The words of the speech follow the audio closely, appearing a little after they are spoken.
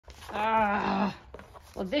Well,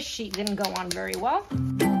 this sheet didn't go on very well.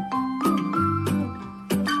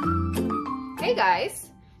 Hey guys,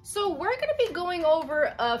 so we're gonna be going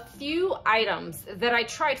over a few items that I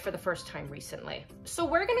tried for the first time recently. So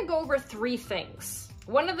we're gonna go over 3 things.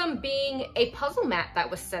 One of them being a puzzle mat that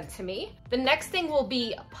was sent to me. The next thing will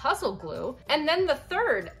be puzzle glue. And then the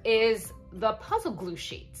third is the puzzle glue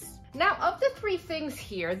sheets. Now, of the 3 things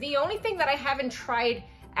here, the only thing that I haven't tried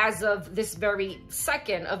as of this very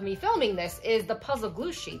second of me filming this is the puzzle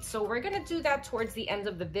glue sheet. So we're gonna do that towards the end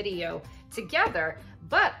of the video together.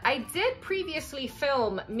 But I did previously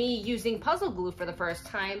film me using puzzle glue for the first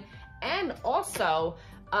time, and also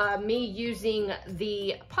me using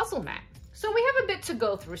the puzzle mat. So we have a bit to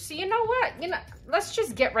go through. So you know what? Let's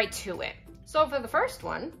just get right to it. So for the first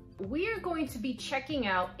one, we are going to be checking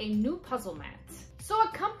out a new puzzle mat. So a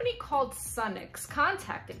company called Sunix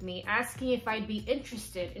contacted me asking if I'd be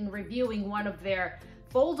interested in reviewing one of their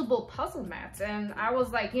foldable puzzle mats. And I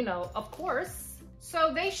was like, of course.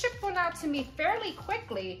 So they shipped one out to me fairly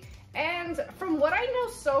quickly. And from what I know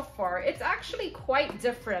so far, it's actually quite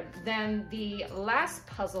different than the last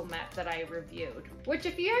puzzle mat that I reviewed. Which,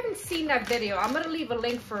 if you haven't seen that video, I'm gonna leave a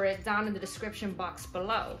link for it down in the description box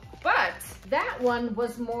below. But that one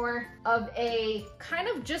was more of a kind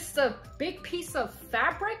of just a big piece of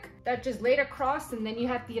fabric that just laid across, and then you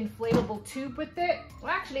had the inflatable tube with it.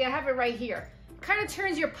 Well, actually, I have it right here. Kind of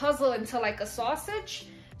turns your puzzle into like a sausage.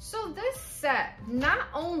 So this set not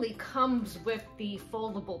only comes with the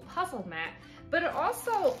foldable puzzle mat, but it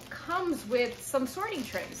also comes with some sorting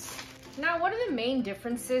trays. Now, one of the main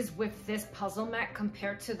differences with this puzzle mat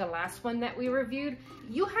compared to the last one that we reviewed,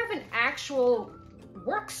 you have an actual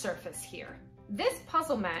work surface here. This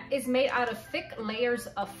puzzle mat is made out of thick layers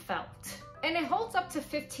of felt, and it holds up to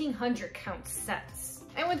 1,500 count sets.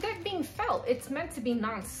 And with it being felt, it's meant to be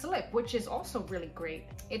non-slip, which is also really great.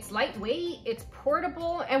 It's lightweight, it's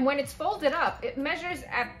portable, and when it's folded up, it measures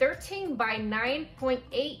at 13 by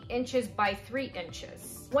 9.8 inches by 3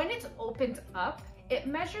 inches. When it's opened up, it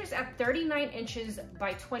measures at 39 inches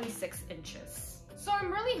by 26 inches. So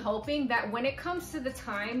I'm really hoping that when it comes to the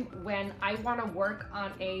time when I want to work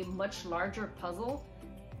on a much larger puzzle,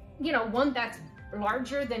 one that's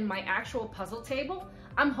larger than my actual puzzle table,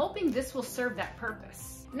 I'm hoping this will serve that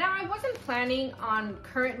purpose. Now, I wasn't planning on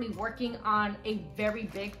currently working on a very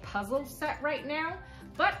big puzzle set right now,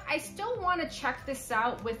 but I still want to check this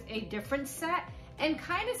out with a different set and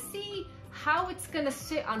kind of see how it's gonna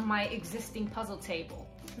sit on my existing puzzle table.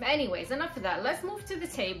 But anyways, enough of that. Let's move to the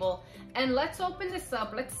table and let's open this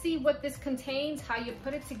up. Let's see what this contains, how you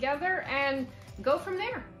put it together, and go from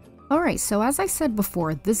there. Alright, so as I said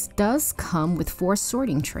before, this does come with 4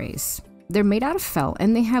 sorting trays. They're made out of felt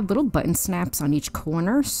and they have little button snaps on each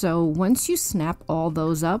corner, so once you snap all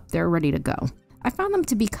those up, they're ready to go. I found them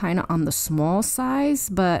to be kind of on the small size,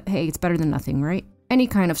 but hey, it's better than nothing, right? Any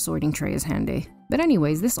kind of sorting tray is handy. But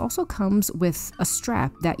anyways, this also comes with a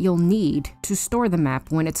strap that you'll need to store the map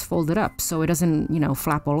when it's folded up so it doesn't,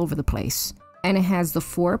 flap all over the place. And it has the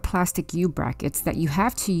 4 plastic U-brackets that you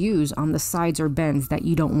have to use on the sides or bends that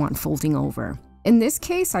you don't want folding over. In this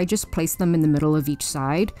case, I just placed them in the middle of each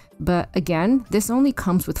side, but again, this only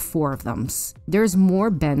comes with 4 of them. There's more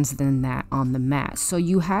bends than that on the mat, so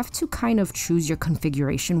you have to kind of choose your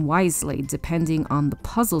configuration wisely depending on the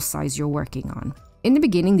puzzle size you're working on. In the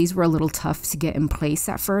beginning, these were a little tough to get in place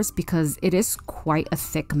at first because it is quite a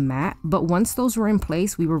thick mat, but once those were in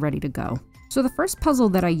place, we were ready to go. So the first puzzle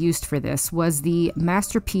that I used for this was the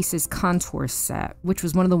Masterpieces Contour set, which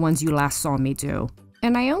was one of the ones you last saw me do.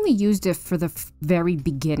 And I only used it for the very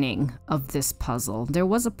beginning of this puzzle. There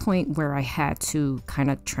was a point where I had to kind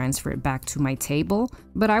of transfer it back to my table,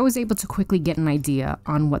 but I was able to quickly get an idea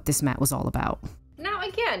on what this mat was all about. Now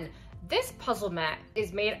again, this puzzle mat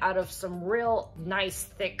is made out of some real nice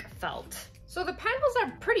thick felt. So the panels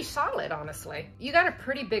are pretty solid, honestly. You got a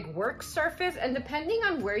pretty big work surface, and depending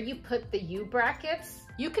on where you put the U-brackets,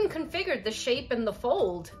 you can configure the shape and the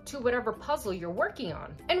fold to whatever puzzle you're working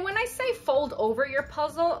on. And when I say fold over your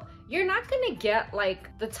puzzle, you're not gonna get like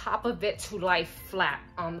the top of it to lie flat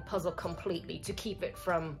on the puzzle completely to keep it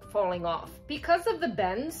from falling off. Because of the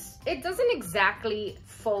bends, it doesn't exactly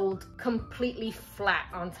fold completely flat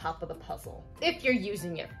on top of the puzzle, if you're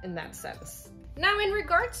using it in that sense. Now, in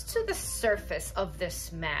regards to the surface of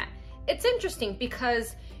this mat, it's interesting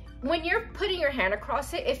because when you're putting your hand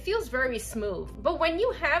across it, it feels very smooth. But when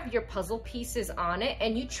you have your puzzle pieces on it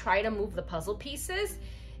and you try to move the puzzle pieces,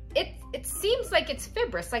 it seems like it's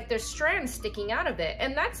fibrous, like there's strands sticking out of it.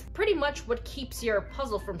 And that's pretty much what keeps your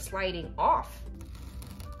puzzle from sliding off.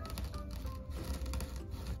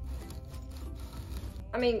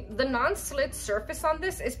 I mean, the non-slid surface on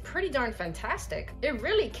this is pretty darn fantastic. It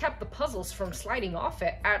really kept the puzzles from sliding off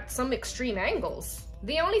it at some extreme angles.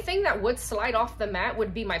 The only thing that would slide off the mat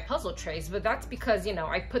would be my puzzle trays, but that's because, you know,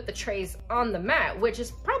 I put the trays on the mat, which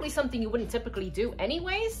is probably something you wouldn't typically do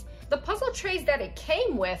anyways. The puzzle trays that it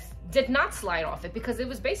came with did not slide off it because it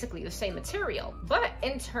was basically the same material. But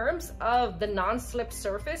in terms of the non-slip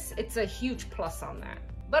surface, it's a huge plus on that.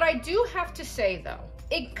 But I do have to say though,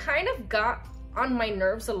 it kind of got on my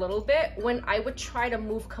nerves a little bit when I would try to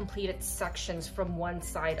move completed sections from one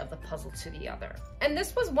side of the puzzle to the other. And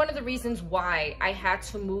this was one of the reasons why I had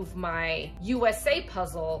to move my USA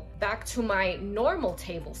puzzle back to my normal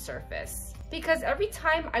table surface. Because every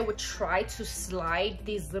time I would try to slide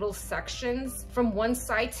these little sections from one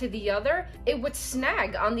side to the other, it would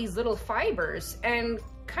snag on these little fibers and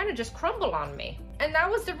kind of just crumble on me. And that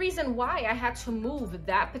was the reason why I had to move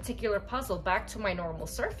that particular puzzle back to my normal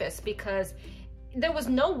surface, because there was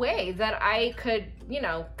no way that I could, you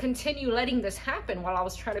know, continue letting this happen while I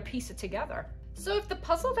was trying to piece it together. So if the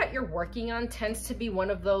puzzle that you're working on tends to be one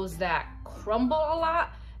of those that crumble a lot,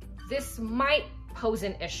 this might pose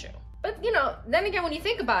an issue. But, you know, then again, when you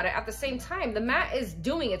think about it, at the same time, the mat is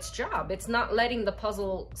doing its job. It's not letting the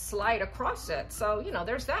puzzle slide across it. So, you know,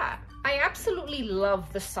 there's that. I absolutely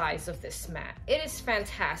love the size of this mat. It is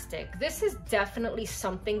fantastic. This is definitely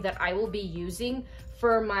something that I will be using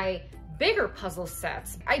for my bigger puzzle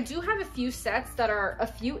sets. I do have a few sets that are a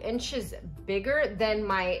few inches bigger than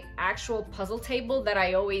my actual puzzle table that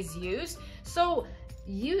I always use. So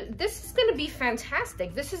this is gonna be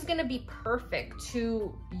fantastic. This is gonna be perfect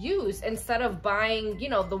to use instead of buying, you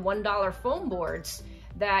know, the $1 foam boards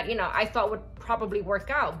that, you know, I thought would probably work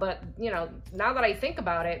out. But, you know, now that I think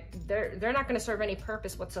about it, they're not gonna serve any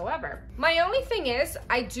purpose whatsoever. My only thing is,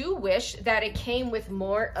 I do wish that it came with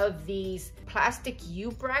more of these plastic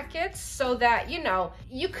U-brackets so that, you know,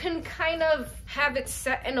 you can kind of have it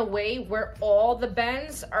set in a way where all the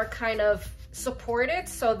bends are kind of supported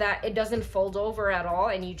so that it doesn't fold over at all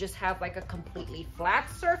and you just have like a completely flat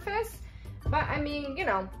surface. But I mean, you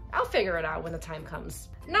know, I'll figure it out when the time comes.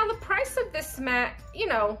 Now the price of this mat, you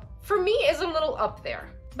know, for me is a little up there.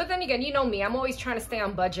 But then again, you know me, I'm always trying to stay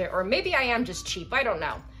on budget, or maybe I am just cheap, I don't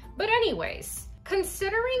know. But anyways,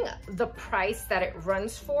 considering the price that it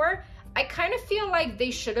runs for, I kind of feel like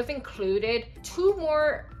they should have included 2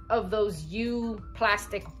 more of those U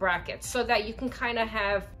plastic brackets so that you can kind of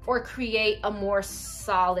have or create a more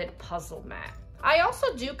solid puzzle mat. I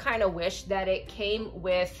also do kind of wish that it came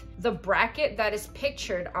with the bracket that is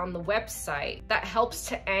pictured on the website that helps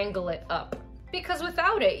to angle it up. Because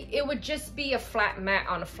without it, it would just be a flat mat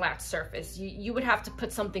on a flat surface. You would have to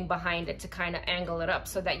put something behind it to kind of angle it up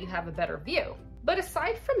so that you have a better view. But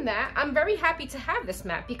aside from that, I'm very happy to have this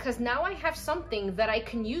mat because now I have something that I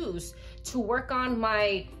can use to work on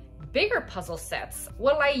my bigger puzzle sets.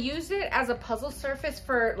 Will I use it as a puzzle surface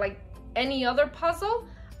for like any other puzzle?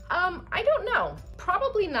 I don't know.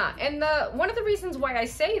 Probably not. And one of the reasons why I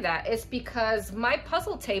say that is because my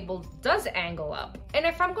puzzle table does angle up. And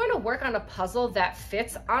if I'm going to work on a puzzle that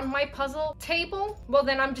fits on my puzzle table, well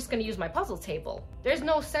then I'm just going to use my puzzle table. There's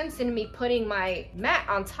no sense in me putting my mat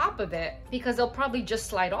on top of it because it'll probably just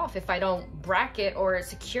slide off if I don't bracket or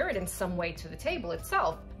secure it in some way to the table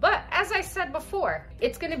itself. But as I said before,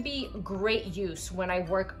 it's going to be great use when I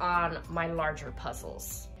work on my larger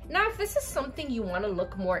puzzles. Now, if this is something you want to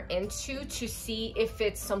look more into to see if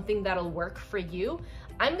it's something that'll work for you,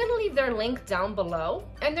 I'm going to leave their link down below.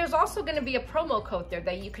 And there's also going to be a promo code there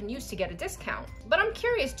that you can use to get a discount. But I'm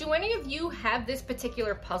curious, do any of you have this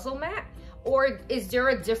particular puzzle mat? Or is there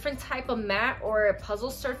a different type of mat or a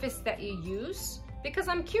puzzle surface that you use? Because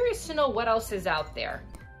I'm curious to know what else is out there.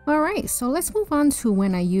 Alright, so let's move on to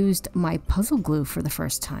when I used my puzzle glue for the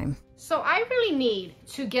first time. So I really need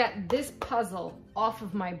to get this puzzle off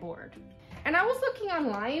of my board. And I was looking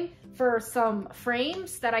online for some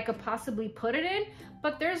frames that I could possibly put it in,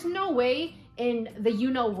 but there's no way in the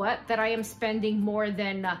you-know-what that I am spending more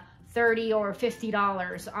than $30 or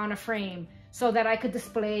 $50 on a frame so that I could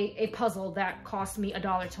display a puzzle that cost me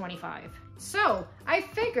 $1.25. So I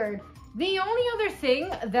figured the only other thing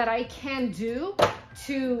that I can do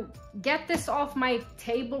to get this off my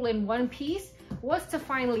table in one piece was to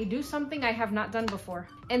finally do something I have not done before.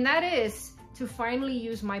 And that is to finally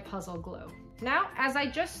use my puzzle glue. Now, as I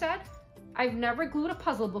just said, I've never glued a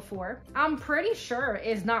puzzle before. I'm pretty sure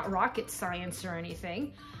it's not rocket science or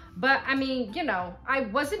anything. But I mean, you know, I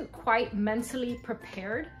wasn't quite mentally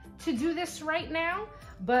prepared to do this right now.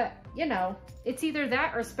 But, you know, it's either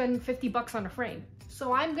that or spend 50 bucks on a frame.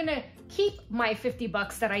 So I'm gonna keep my 50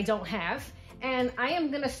 bucks that I don't have and I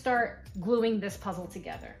am gonna start gluing this puzzle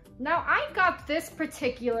together. Now, I got this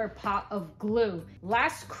particular pot of glue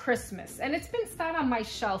last Christmas, and it's been sat on my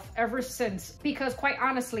shelf ever since because, quite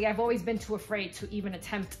honestly, I've always been too afraid to even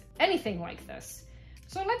attempt anything like this.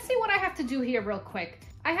 So let's see what I have to do here real quick.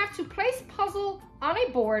 I have to place puzzle on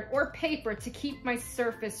a board or paper to keep my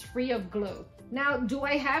surface free of glue. Now, do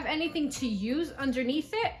I have anything to use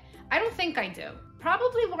underneath it? I don't think I do.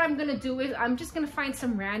 Probably what I'm gonna do is I'm just gonna find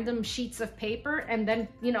some random sheets of paper and then,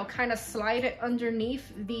 you know, kind of slide it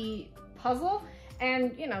underneath the puzzle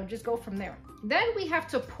and, you know, just go from there. Then we have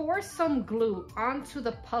to pour some glue onto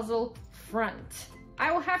the puzzle front.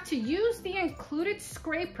 I will have to use the included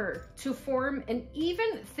scraper to form an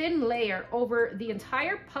even thin layer over the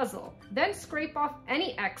entire puzzle, then scrape off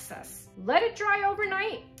any excess. Let it dry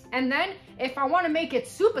overnight, and then if I want to make it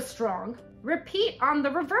super strong, repeat on the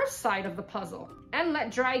reverse side of the puzzle and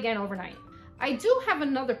let dry again overnight. I do have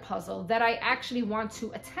another puzzle that I actually want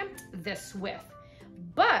to attempt this with,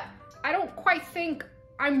 but I don't quite think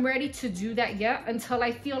I'm ready to do that yet until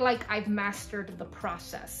I feel like I've mastered the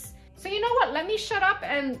process. So you know what, let me shut up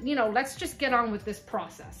and, you know, let's just get on with this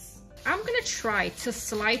process. I'm gonna try to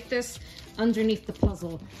slide this underneath the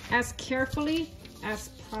puzzle as carefully as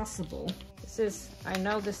possible. I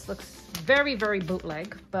know this looks very, very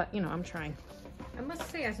bootleg, but you know, I'm trying. I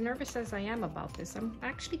must say, as nervous as I am about this, I'm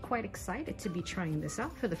actually quite excited to be trying this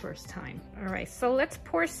out for the first time. All right, so let's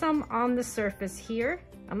pour some on the surface here.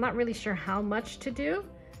 I'm not really sure how much to do.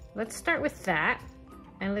 Let's start with that,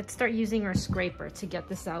 and let's start using our scraper to get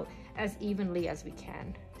this out as evenly as we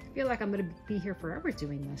can. I feel like I'm gonna be here forever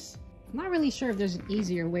doing this. I'm not really sure if there's an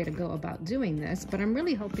easier way to go about doing this, but I'm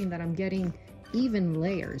really hoping that I'm getting even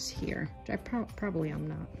layers here, which I probably am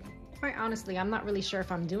not. Quite honestly, I'm not really sure if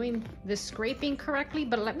I'm doing this scraping correctly,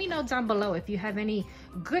 but let me know down below if you have any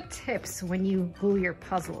good tips when you glue your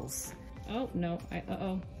puzzles. Oh no,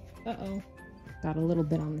 uh-oh. Got a little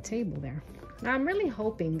bit on the table there. Now I'm really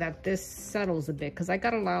hoping that this settles a bit because I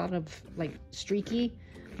got a lot of like streaky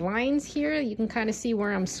lines here. You can kind of see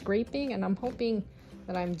where I'm scraping, and I'm hoping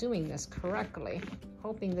that I'm doing this correctly.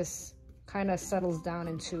 Hoping this kind of settles down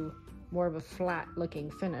into more of a flat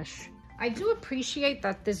looking finish. I do appreciate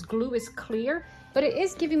that this glue is clear, but it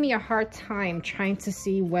is giving me a hard time trying to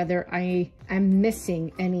see whether I am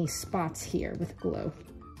missing any spots here with glue.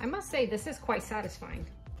 I must say this is quite satisfying.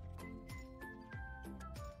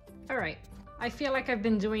 All right, I feel like I've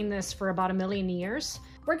been doing this for about 1,000,000 years.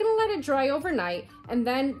 We're gonna let it dry overnight, and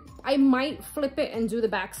then I might flip it and do the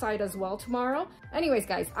backside as well tomorrow. Anyways,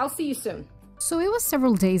 guys, I'll see you soon. So it was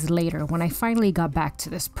several days later when I finally got back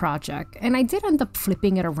to this project, and I did end up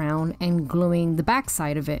flipping it around and gluing the back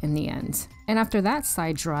side of it in the end. And after that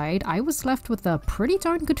side dried, I was left with a pretty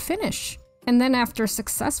darn good finish. And then after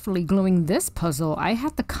successfully gluing this puzzle, I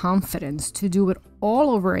had the confidence to do it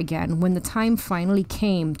all over again when the time finally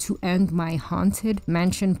came to end my haunted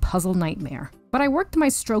mansion puzzle nightmare. But I worked my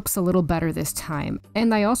strokes a little better this time,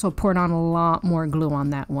 and I also poured on a lot more glue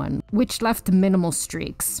on that one, which left minimal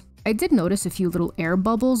streaks. I did notice a few little air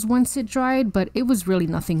bubbles once it dried, but it was really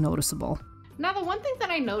nothing noticeable. Now, the one thing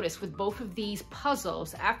that I noticed with both of these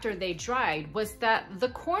puzzles after they dried was that the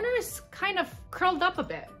corners kind of curled up a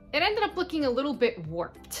bit. It ended up looking a little bit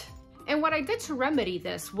warped. And what I did to remedy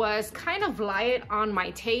this was kind of lie it on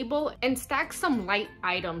my table and stack some light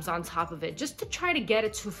items on top of it just to try to get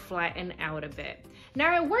it to flatten out a bit.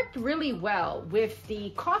 Now, it worked really well with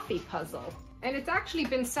the coffee puzzle, and it's actually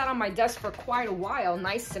been sat on my desk for quite a while,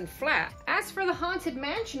 nice and flat. As for the Haunted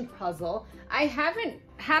Mansion puzzle, I haven't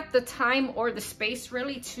had the time or the space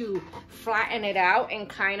really to flatten it out and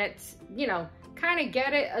kind of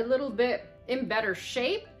get it a little bit in better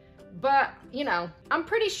shape. But, I'm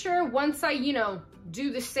pretty sure once I,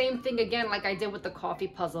 do the same thing again like I did with the coffee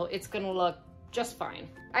puzzle, it's gonna look just fine.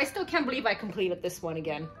 I still can't believe I completed this one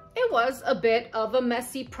again. It was a bit of a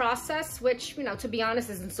messy process, which, to be honest,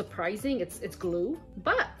 isn't surprising. It's glue.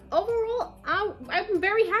 But overall, I'm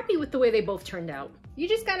very happy with the way they both turned out. You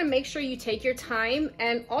just gotta make sure you take your time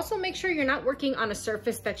and also make sure you're not working on a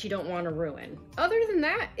surface that you don't want to ruin. Other than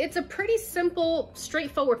that, it's a pretty simple,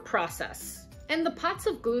 straightforward process. And the pots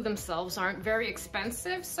of glue themselves aren't very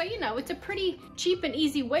expensive, so it's a pretty cheap and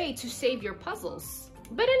easy way to save your puzzles.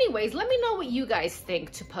 But anyways, let me know what you guys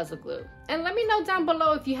think to puzzle glue. And let me know down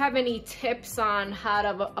below if you have any tips on how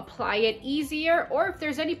to apply it easier, or if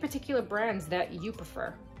there's any particular brands that you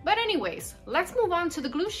prefer. But anyways, let's move on to the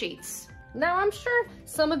glue sheets. Now, I'm sure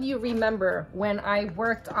some of you remember when I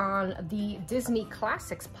worked on the Disney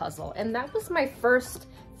Classics puzzle, and that was my first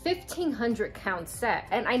 1,500 count set,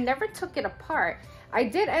 and I never took it apart. I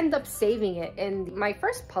did end up saving it in my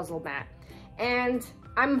first puzzle mat, and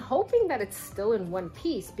I'm hoping that it's still in one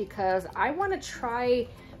piece because I want to try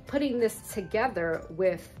putting this together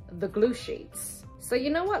with the glue sheets. So you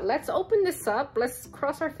know what, let's open this up. Let's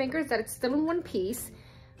cross our fingers that it's still in one piece,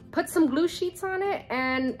 put some glue sheets on it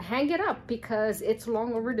and hang it up because it's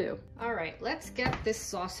long overdue. All right, let's get this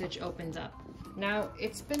sausage opened up. Now,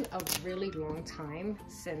 it's been a really long time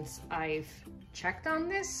since I've checked on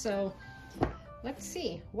this, so let's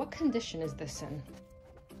see, what condition is this in?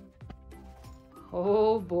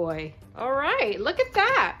 Oh boy. All right, look at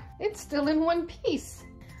that. It's still in one piece.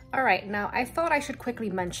 All right, now I thought I should quickly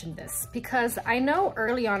mention this because I know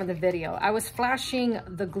early on in the video, I was flashing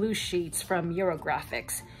the glue sheets from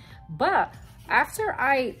Eurographics, but after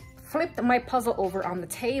I flipped my puzzle over on the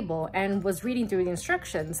table and was reading through the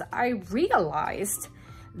instructions, I realized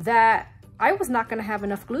that I was not gonna have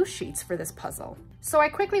enough glue sheets for this puzzle. So I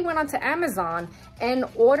quickly went onto Amazon and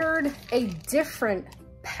ordered a different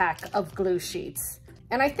pack of glue sheets.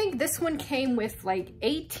 And I think this one came with like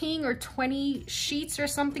 18 or 20 sheets or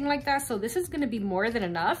something like that. So this is gonna be more than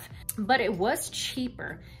enough, but it was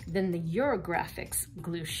cheaper than the Eurographics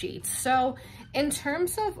glue sheets. So in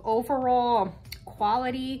terms of overall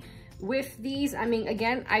quality with these, I mean,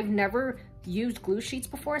 again, I've never used glue sheets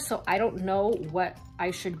before, so I don't know what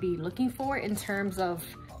I should be looking for in terms of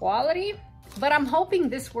quality, but I'm hoping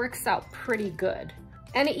this works out pretty good.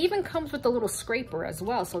 And it even comes with a little scraper as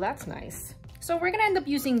well, so that's nice. So we're gonna end up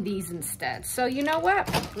using these instead. So you know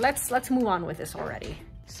what? Let's move on with this already.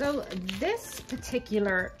 So this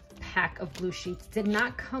particular pack of glue sheets did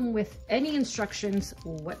not come with any instructions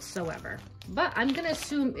whatsoever, but I'm gonna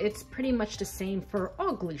assume it's pretty much the same for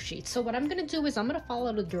all glue sheets. So what I'm gonna do is I'm gonna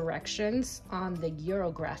follow the directions on the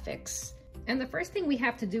Eurographics. And the first thing we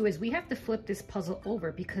have to do is we have to flip this puzzle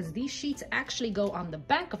over because these sheets actually go on the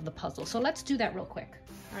back of the puzzle. So let's do that real quick.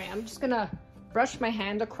 All right, I'm just gonna brush my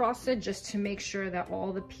hand across it just to make sure that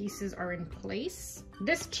all the pieces are in place.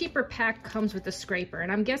 This cheaper pack comes with a scraper,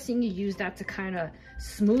 and I'm guessing you use that to kind of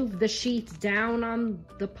smooth the sheets down on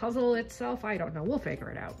the puzzle itself. I don't know, we'll figure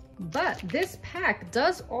it out. But this pack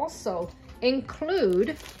does also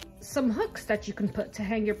include some hooks that you can put to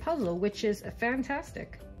hang your puzzle, which is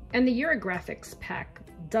fantastic. And the Eurographics pack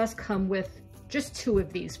does come with just 2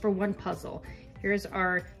 of these for one puzzle. Here's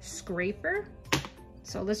our scraper.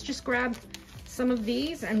 So let's just grab some of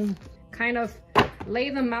these and kind of lay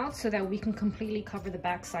them out so that we can completely cover the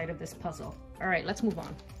back side of this puzzle. All right, let's move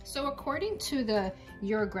on. So according to the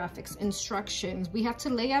Eurographics instructions, we have to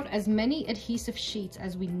lay out as many adhesive sheets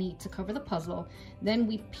as we need to cover the puzzle. Then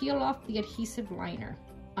we peel off the adhesive liner.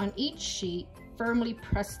 On each sheet, firmly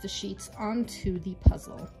press the sheets onto the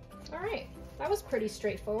puzzle. All right, that was pretty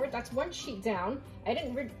straightforward. That's one sheet down. I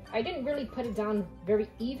didn't really put it down very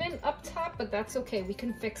even up top, but that's okay. We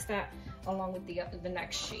can fix that along with the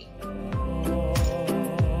next sheet.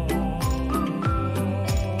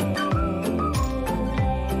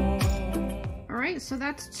 All right, so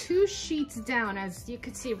that's 2 sheets down. As you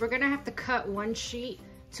can see, we're gonna have to cut one sheet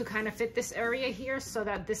to kind of fit this area here so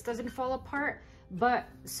that this doesn't fall apart, but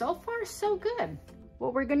so far so good.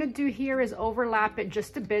 What we're gonna do here is overlap it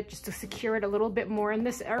just a bit, just to secure it a little bit more in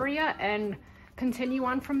this area and continue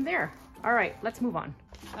on from there. All right, let's move on.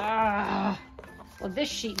 Well, this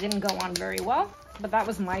sheet didn't go on very well, but that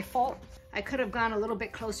was my fault. I could have gone a little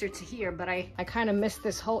bit closer to here, but I kind of missed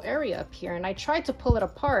this whole area up here, and I tried to pull it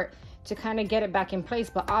apart to kind of get it back in place,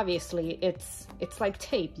 but obviously it's like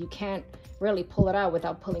tape. You can't really pull it out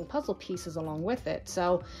without pulling puzzle pieces along with it.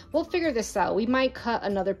 So we'll figure this out. We might cut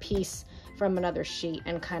another piece from another sheet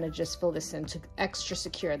and kind of just fill this in to extra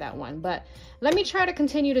secure that one. But let me try to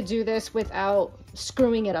continue to do this without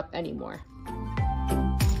screwing it up anymore.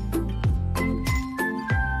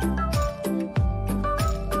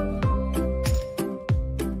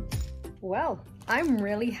 Well, I'm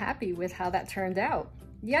really happy with how that turned out.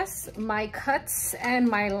 Yes, my cuts and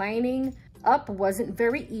my lining up wasn't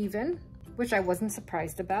very even, which I wasn't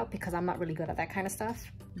surprised about because I'm not really good at that kind of stuff.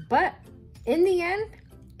 But in the end,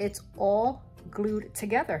 it's all glued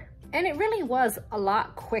together. And it really was a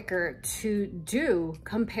lot quicker to do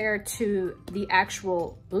compared to the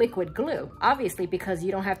actual liquid glue. Obviously, because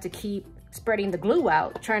you don't have to keep spreading the glue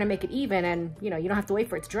out, trying to make it even, and you don't have to wait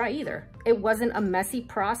for it to dry either. It wasn't a messy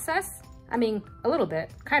process. I mean, a little bit,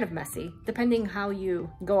 kind of messy, depending how you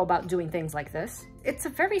go about doing things like this. It's a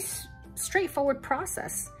very straightforward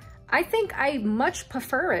process. I think I much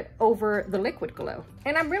prefer it over the liquid glue.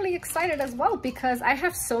 And I'm really excited as well because I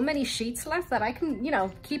have so many sheets left that I can,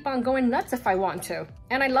 keep on going nuts if I want to.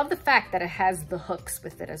 And I love the fact that it has the hooks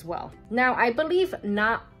with it as well. Now, I believe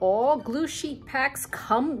not all glue sheet packs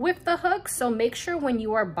come with the hooks, so make sure when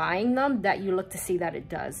you are buying them that you look to see that it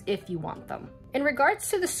does if you want them. In regards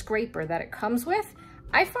to the scraper that it comes with,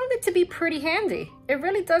 I found it to be pretty handy. It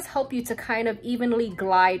really does help you to kind of evenly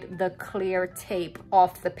glide the clear tape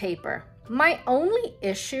off the paper. My only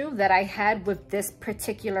issue that I had with this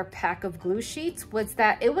particular pack of glue sheets was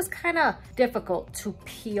that it was kind of difficult to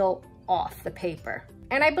peel off the paper.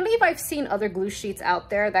 And I believe I've seen other glue sheets out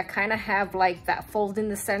there that kind of have like that fold in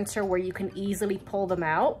the center where you can easily pull them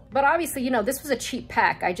out. But obviously, you know, this was a cheap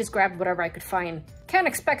pack. I just grabbed whatever I could find. Can't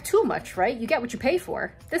expect too much, right? You get what you pay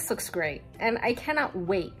for. This looks great. And I cannot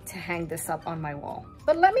wait to hang this up on my wall.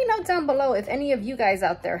 But let me know down below if any of you guys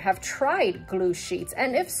out there have tried glue sheets.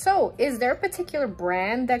 And if so, is there a particular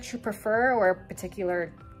brand that you prefer or a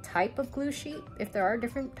particular type of glue sheet, if there are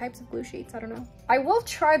different types of glue sheets, I don't know. I will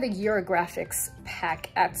try the Eurographics pack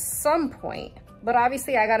at some point, but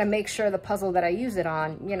obviously I gotta make sure the puzzle that I use it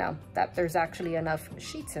on, you know, that there's actually enough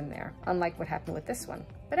sheets in there, unlike what happened with this one.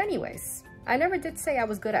 But anyways, I never did say I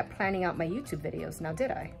was good at planning out my YouTube videos, now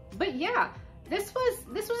did I? But yeah, this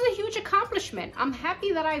was a huge accomplishment. I'm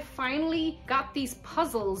happy that I finally got these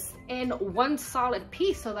puzzles in one solid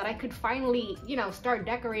piece so that I could finally, you know, start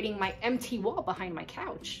decorating my empty wall behind my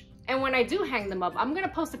couch. And when I do hang them up, I'm gonna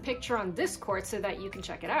post a picture on Discord so that you can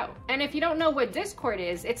check it out. And if you don't know what Discord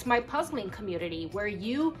is, it's my puzzling community where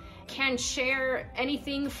you can share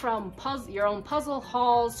anything from your own puzzle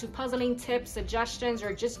hauls to puzzling tips, suggestions,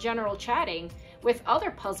 or just general chatting with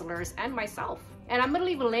other puzzlers and myself. And I'm gonna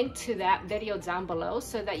leave a link to that video down below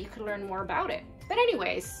so that you can learn more about it. But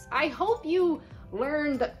anyways, I hope you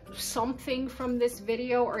learned something from this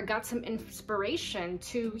video or got some inspiration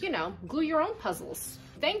to, you know, glue your own puzzles.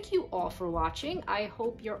 Thank you all for watching. I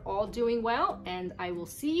hope you're all doing well, and I will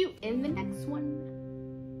see you in the next one.